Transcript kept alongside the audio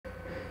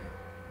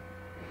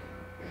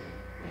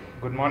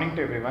Good morning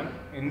to everyone.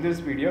 In this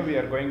video, we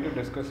are going to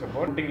discuss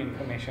about routing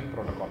information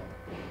protocol.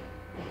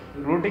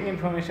 Routing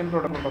information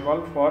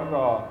protocol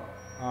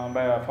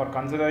for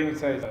considering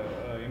its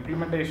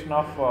implementation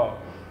of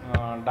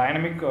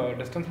dynamic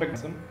distance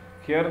mechanism.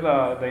 Here,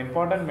 the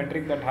important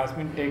metric that has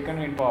been taken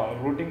in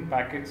routing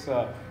packets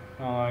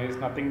is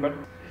nothing but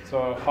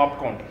hop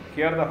count.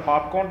 Here, the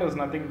hop count is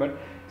nothing but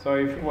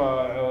if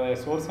a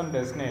source and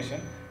destination,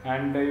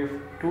 and if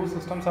two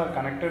systems are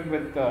connected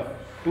with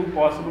two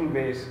possible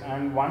ways,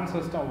 and one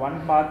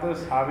path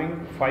is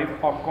having 5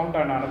 hop count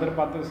and another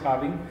path is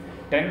having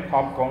 10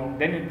 hop count,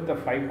 then it is the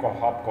 5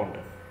 hop count.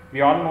 We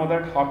all know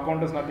that hop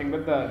count is nothing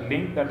but the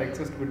link that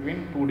exists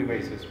between two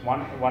devices,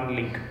 one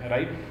link,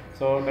 right?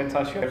 So let's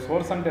assume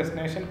source and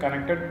destination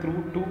connected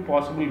through two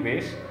possible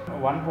ways.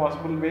 One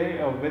possible way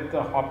with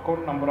the hop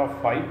count number of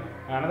 5,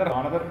 another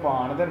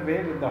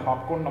way with the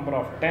hop count number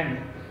of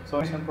 10.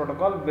 So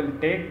protocol will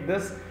take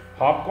this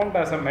hop count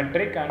as a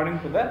metric according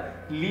to the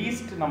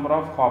least number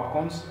of hop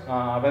counts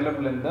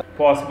available in the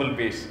possible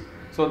ways.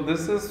 So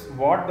this is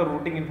what the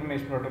routing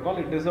information protocol.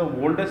 It is the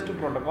oldest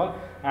protocol,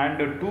 and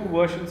two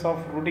versions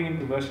of routing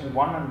into version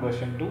 1 and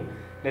version 2.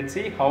 Let's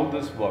see how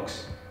this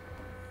works.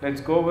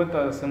 Let's go with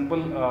a simple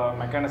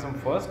mechanism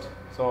first.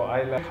 So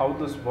I'll let how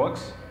this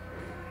works,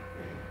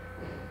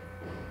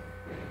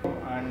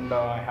 and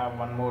I have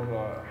one more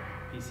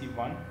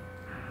PC1.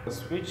 The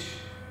switch,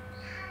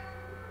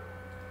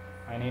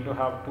 I need to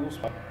have two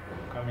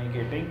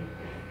communicating,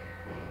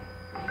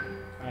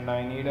 and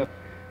I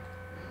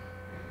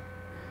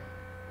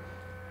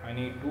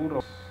need two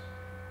rows.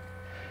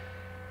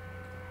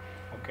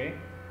 Okay,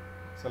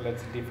 so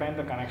let's define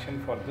the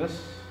connection for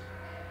this.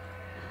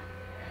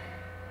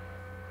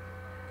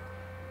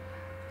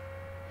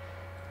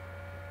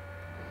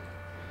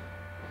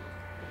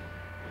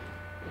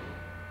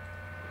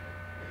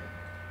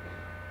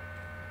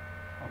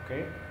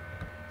 Okay,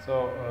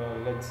 so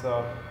let's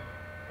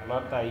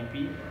allot the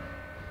IP.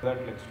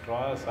 Let's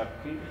draw a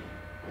circle.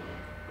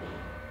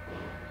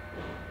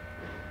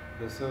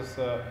 This is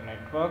a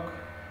network,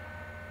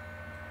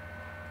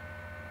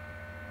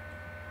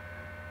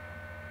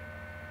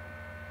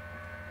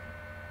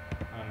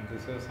 and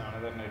this is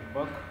another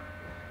network.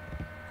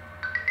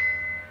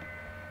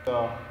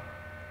 The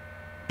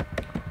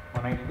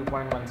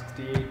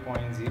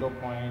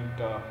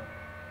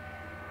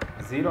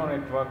 192.168.0.0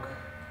 network,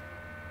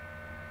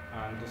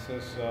 and this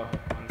is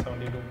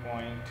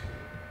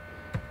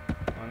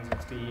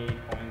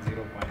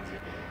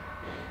 172.168.0.0,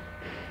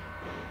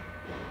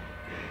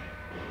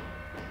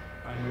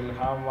 and we will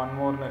have one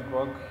more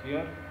network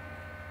here.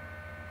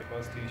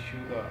 First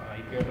issue the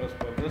IP address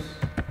for this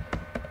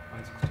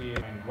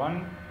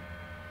 168.1,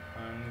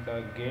 and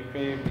the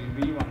gateway will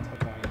be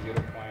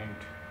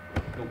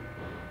 170.2.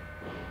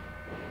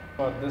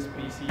 For this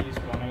PC is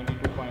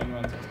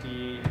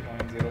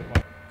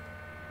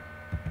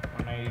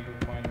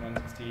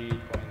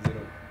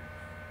 192.168.0,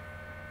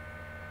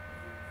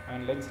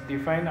 and let's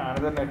define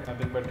another net,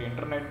 nothing but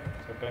internet.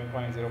 So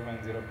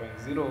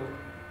 10.0.0.0,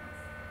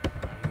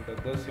 and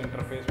this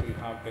interface will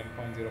have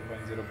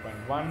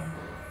 10.0.0.1,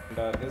 and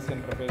this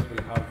interface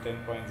will have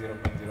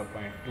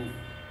 10.0.0.2.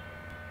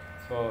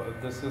 So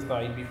this is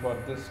the IP for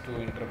these two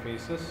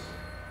interfaces.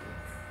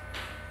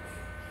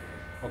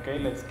 Okay,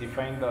 let's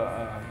define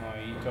the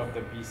each of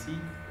the PC.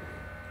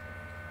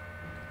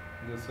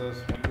 This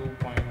is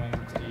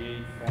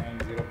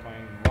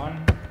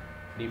 2.168.0.1.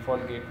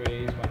 Default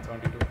gateway is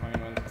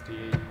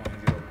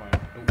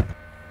 172.168.0.2,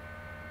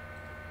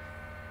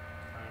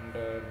 and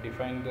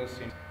define this.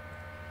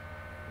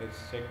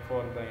 Let's check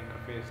for the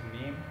interface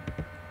name.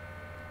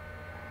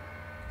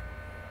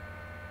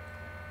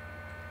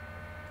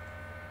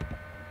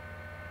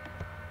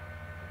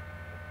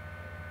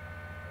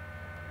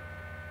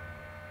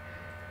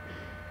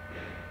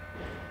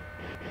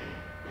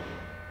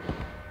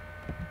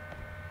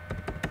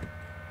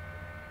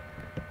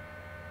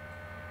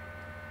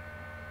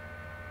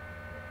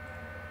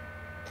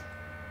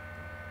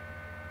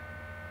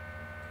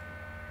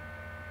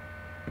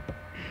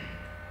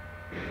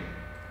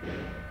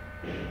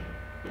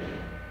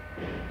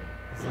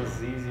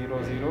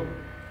 Z00.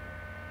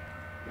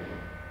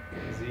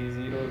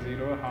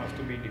 Z00 has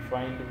to be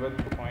defined with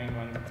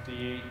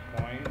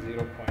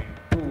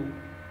 2.168.0.2.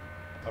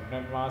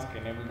 Subnet mask,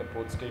 enable the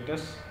port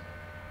status,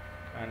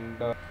 and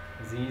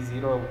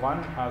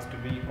Z01 has to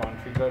be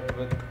configured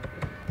with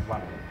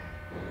 1.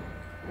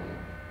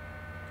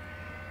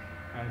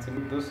 And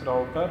select this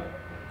router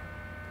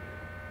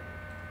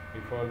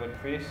before that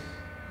phase.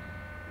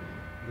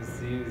 This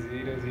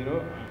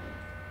Z00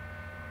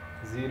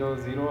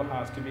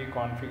 has to be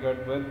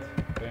configured with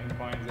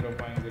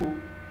 10.0.0,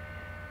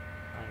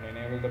 and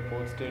enable the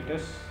port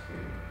status,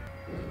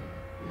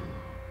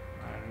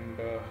 and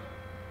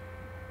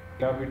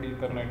gigabit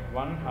Ethernet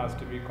 1 has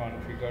to be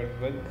configured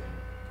with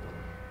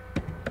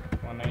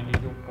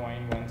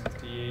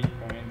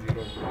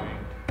 192.168.0.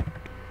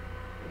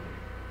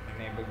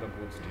 Enable the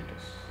port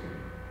status.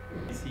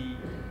 PC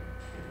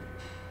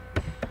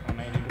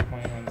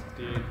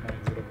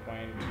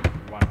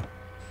 192.168.0.1.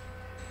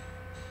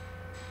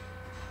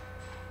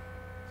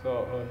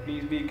 So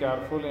please be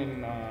careful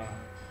in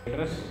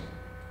address,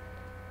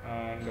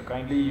 and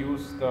kindly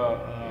use the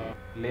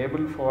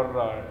label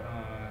for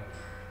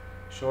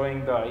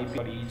showing the IP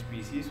for each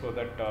PC, so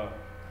that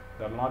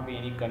there will not be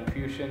any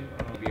confusion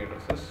on the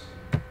addresses.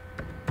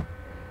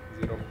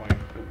 0.2.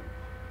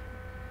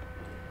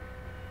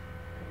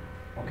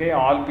 Okay,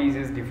 all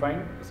PCs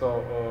defined.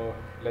 So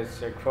let's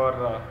check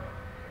for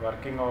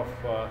working of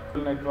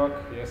network.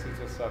 Yes, it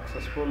is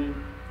successful,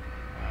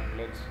 and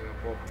let's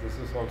hope this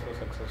is also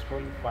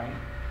successful. Fine.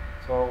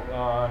 So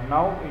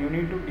now you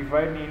need to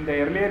define. In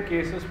the earlier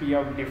cases we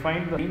have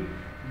defined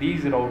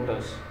these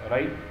routers,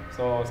 right?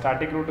 So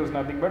static route is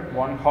nothing but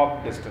one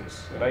hop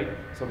distance, right?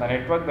 So the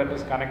network that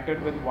is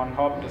connected with one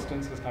hop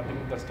distance is nothing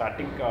but the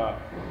static.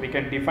 We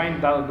can define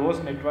those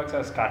networks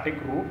as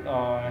static route,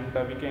 and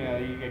we can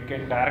it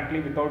can directly,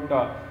 without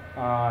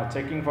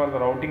checking for the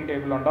routing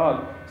table and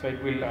all, so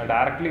it will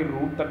directly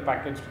route that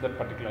package to that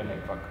particular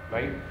network,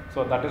 right?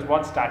 So that is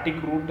what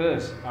static route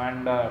is,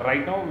 and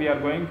right now we are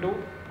going to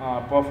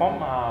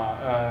perform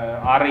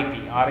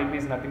RIP. RIP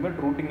is nothing but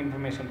routing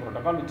information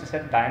protocol, which is a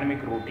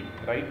dynamic routing,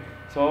 right?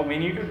 So we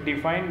need to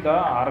define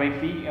the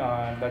RIP,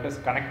 that is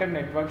connected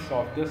networks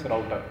of this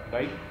router,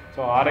 right?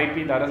 So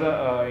RIP, that is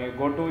you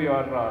go to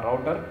your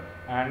router,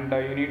 and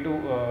you need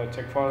to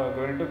check for,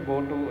 going to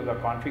go to the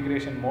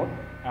configuration mode,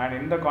 and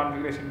in the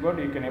configuration mode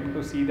you can able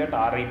to see that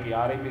RIP.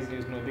 RIP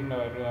is nothing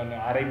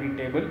RIP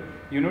table.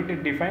 You need to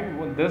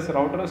define this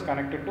router is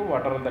connected to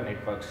what are the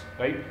networks,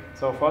 right?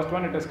 So first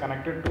one, it is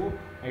connected to,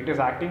 it is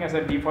acting as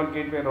a default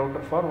gateway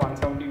router for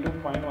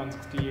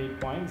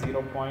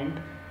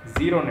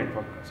 172.168.0.0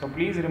 network. So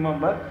please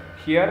remember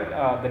here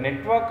the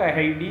network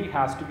ID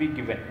has to be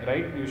given,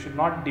 right? You should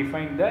not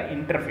define the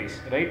interface,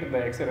 right?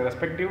 The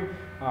respective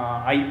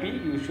IP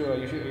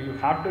you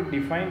have to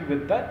define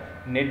with the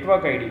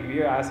network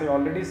ID. As I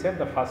already said,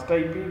 the first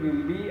IP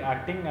will be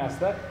acting as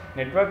the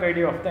network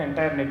ID of the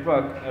entire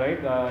network, right?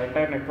 The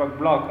entire network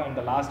block, and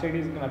the last ID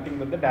is nothing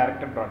but the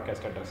directed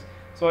broadcast address.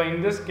 So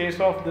in this case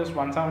of this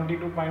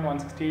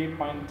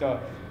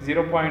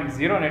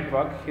 172.168.0.0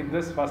 network,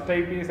 this first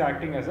IP is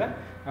acting as a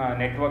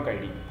network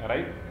ID,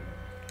 right?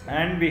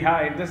 And we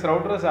have this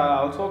router is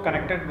also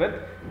connected with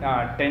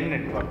 10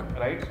 network,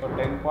 right? So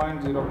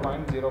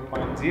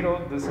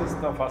 10.0.0.0, this is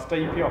the first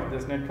IP of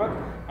this network,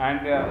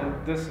 and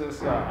this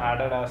is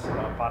added as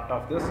part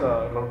of this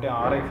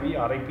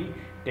RIP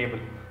table.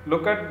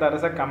 Look at, there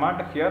is a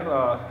command here.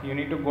 You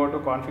need to go to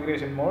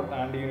configuration mode,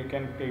 and you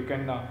can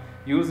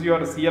use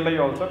your CLI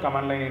also,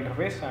 command line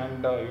interface,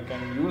 and you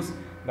can use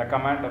the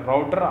command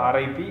router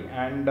RIP,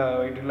 and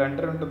it will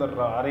enter into the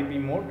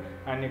RIP mode,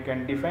 and you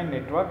can define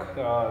network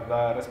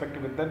the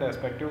respective with the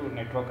respective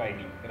network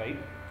ID, right?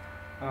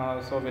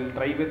 So we'll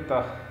try with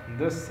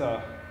this.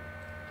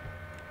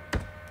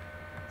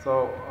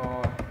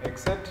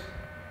 Exit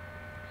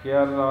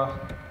here,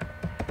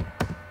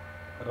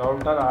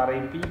 router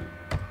RIP,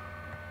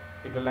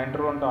 it will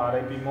enter onto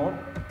RIP mode.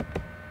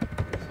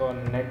 So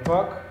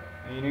network,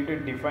 you need to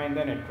define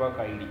the network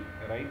ID,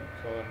 right?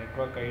 So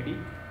network ID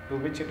to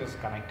which it is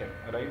connected,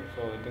 right?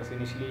 So it is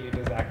initially, it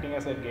is acting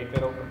as a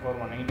gateway router for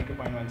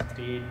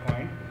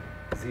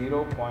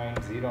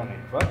 192.168.0.0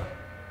 network,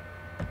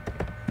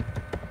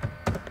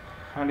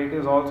 and it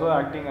is also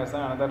acting as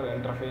another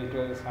interface.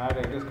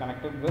 It is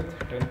connected with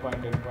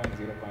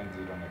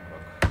 10.10.0.0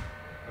 network,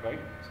 right?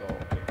 So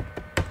okay.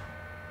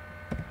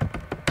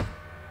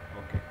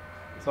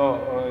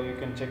 So you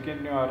can check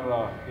in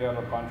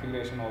your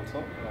configuration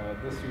also.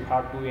 This you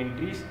have two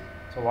entries.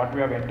 So what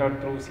we have entered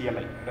through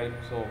CLI, right?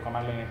 So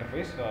command line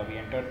interface, we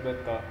entered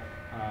with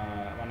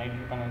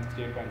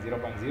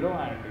 192.168.0.0,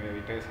 and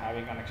it is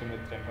having connection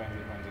with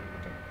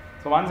 10.0.0.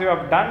 So once you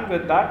have done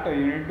with that,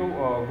 you need to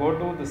go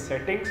to the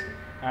settings,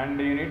 and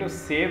you need to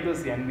save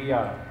this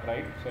NVRM,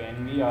 right? So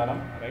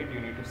NVRM, right? You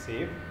need to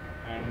save,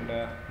 and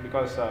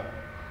because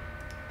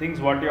things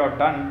what you have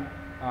done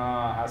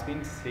has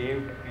been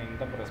saved in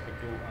the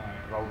respective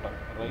router,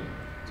 right?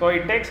 So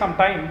it takes some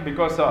time,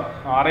 because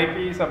RIP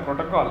is a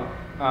protocol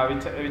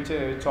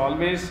which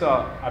always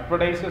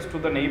advertises to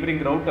the neighboring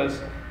routers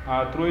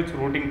through its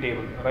routing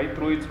table, right?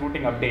 Through its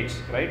routing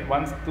updates, right?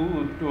 Once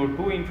two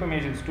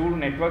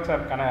networks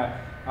are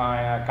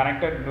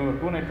connected,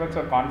 two networks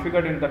are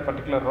configured in that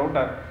particular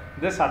router,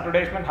 this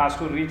advertisement has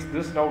to reach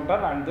this router,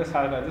 and this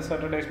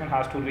advertisement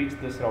has to reach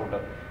this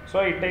router. So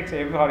it takes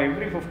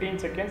every 15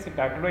 seconds it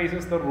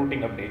advertises the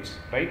routing updates,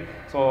 right?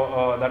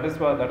 So that is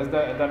why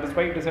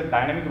it is a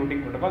dynamic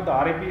routing protocol. The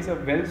RIP is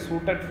well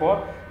suited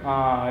for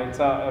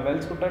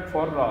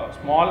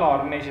small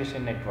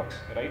organization networks,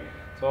 right?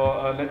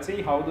 So let's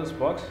see how this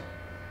works.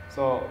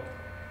 So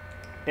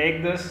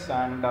take this,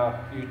 and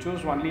you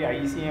choose only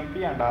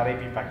ICMP and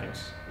RIP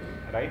packets,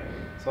 right?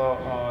 So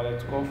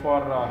let's go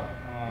for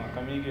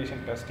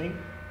communication testing.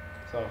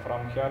 So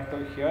from here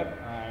to here,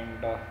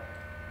 and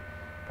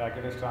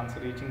packet is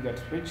reaching that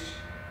switch,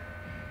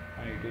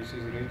 and it is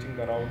reaching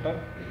the router.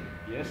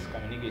 Yes,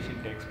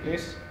 communication takes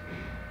place.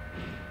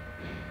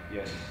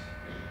 Yes,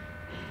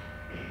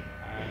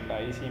 and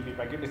ICMP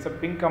packet is a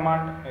ping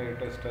command.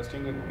 It is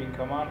testing with ping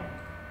command.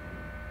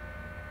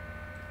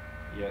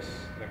 Yes,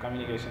 the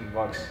communication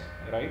works,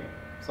 right?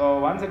 So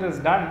once it is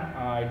done,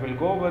 it will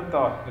go with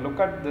look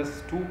at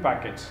this two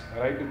packets,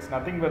 right? It's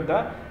nothing but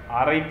the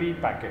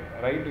RIP packet,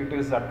 right? It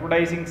is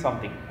advertising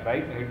something,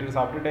 right? It is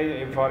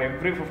advertising for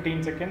every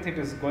 15 seconds. It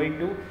is going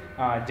to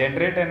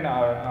generate an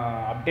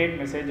update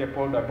message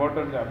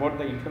about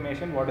the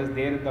information what is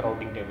there in the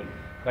routing table,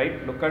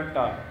 right? Look at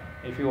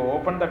if you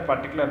open that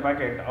particular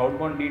packet,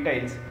 outbound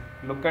details.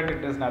 Look at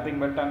it is nothing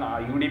but an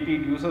UDP.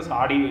 It uses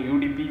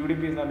UDP.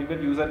 UDP is nothing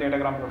but user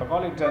datagram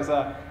protocol. It's as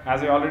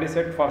I already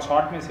said, for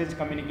short message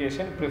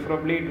communication,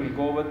 preferably it will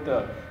go with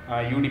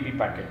UDP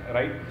packet,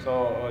 right?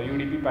 So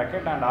UDP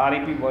packet and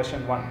RIP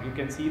version 1. You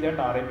can see that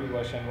RIP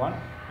version 1,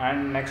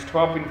 and next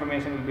hop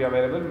information will be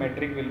available.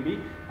 Metric will be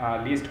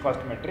least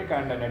cost metric,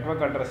 and the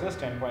network address is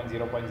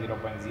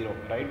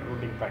 10.0.0.0, right?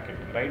 Routing packet,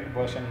 right?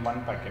 Version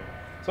 1 packet.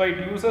 So it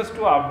uses to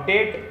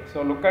update.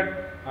 So look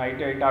at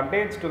it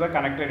updates to the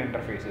connected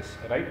interfaces,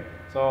 right?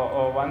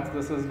 So once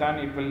this is done,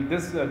 it will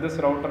this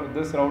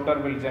router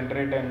will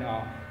generate an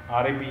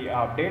RIP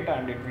update,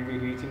 and it will be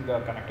reaching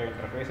the connected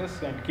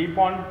interfaces and keep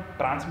on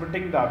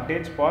transmitting the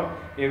updates for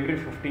every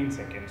 15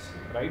 seconds,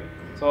 right?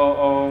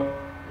 So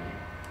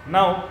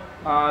now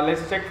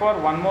let's check for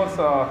one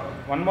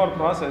more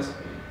process.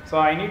 So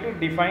I need to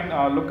define,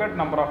 look at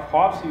number of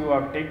hops you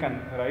have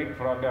taken, right,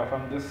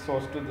 from this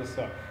source to this.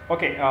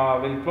 Okay,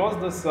 we'll close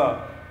this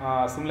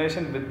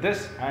simulation with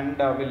this, and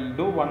we'll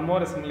do one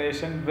more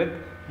simulation with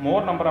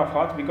more number of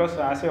hops, because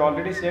as I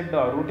already said,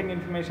 the routing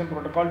information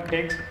protocol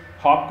takes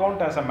hop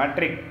count as a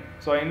metric.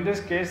 So in this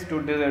case, to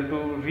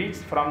reach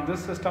from this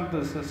system to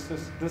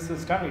this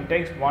system, it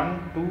takes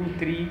 1, 2,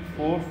 3,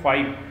 4,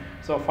 5.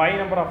 So 5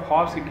 number of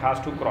hops it has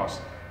to cross,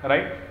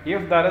 right?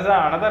 If there is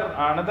another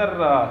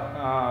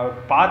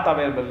path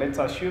available, let's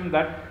assume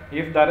that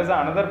if there is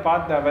another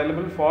path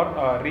available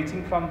for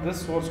reaching from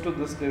this source to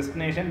this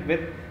destination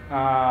with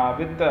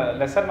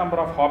lesser number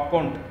of hop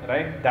count,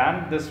 right,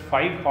 than this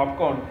 5 hop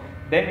count,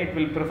 then it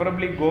will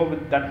preferably go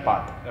with that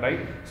path, right?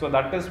 So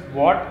that is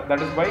why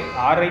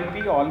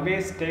RIP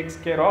always takes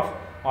care of,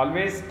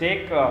 always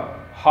take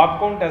hop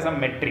count as a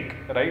metric,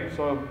 right?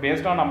 So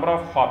based on number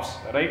of hops,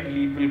 right,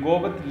 it will go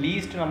with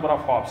least number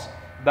of hops.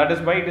 That is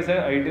why its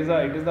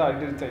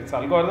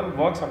algorithm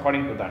works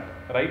according to that,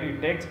 right?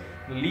 It takes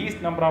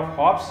least number of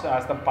hops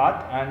as the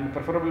path and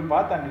preferable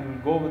path, and it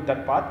will go with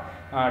that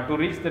path to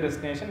reach the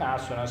destination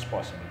as soon as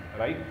possible,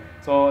 right?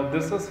 So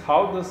this is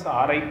how this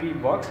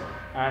RIP works,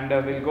 and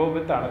we'll go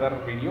with another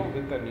video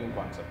with a new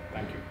concept.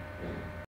 Thank you.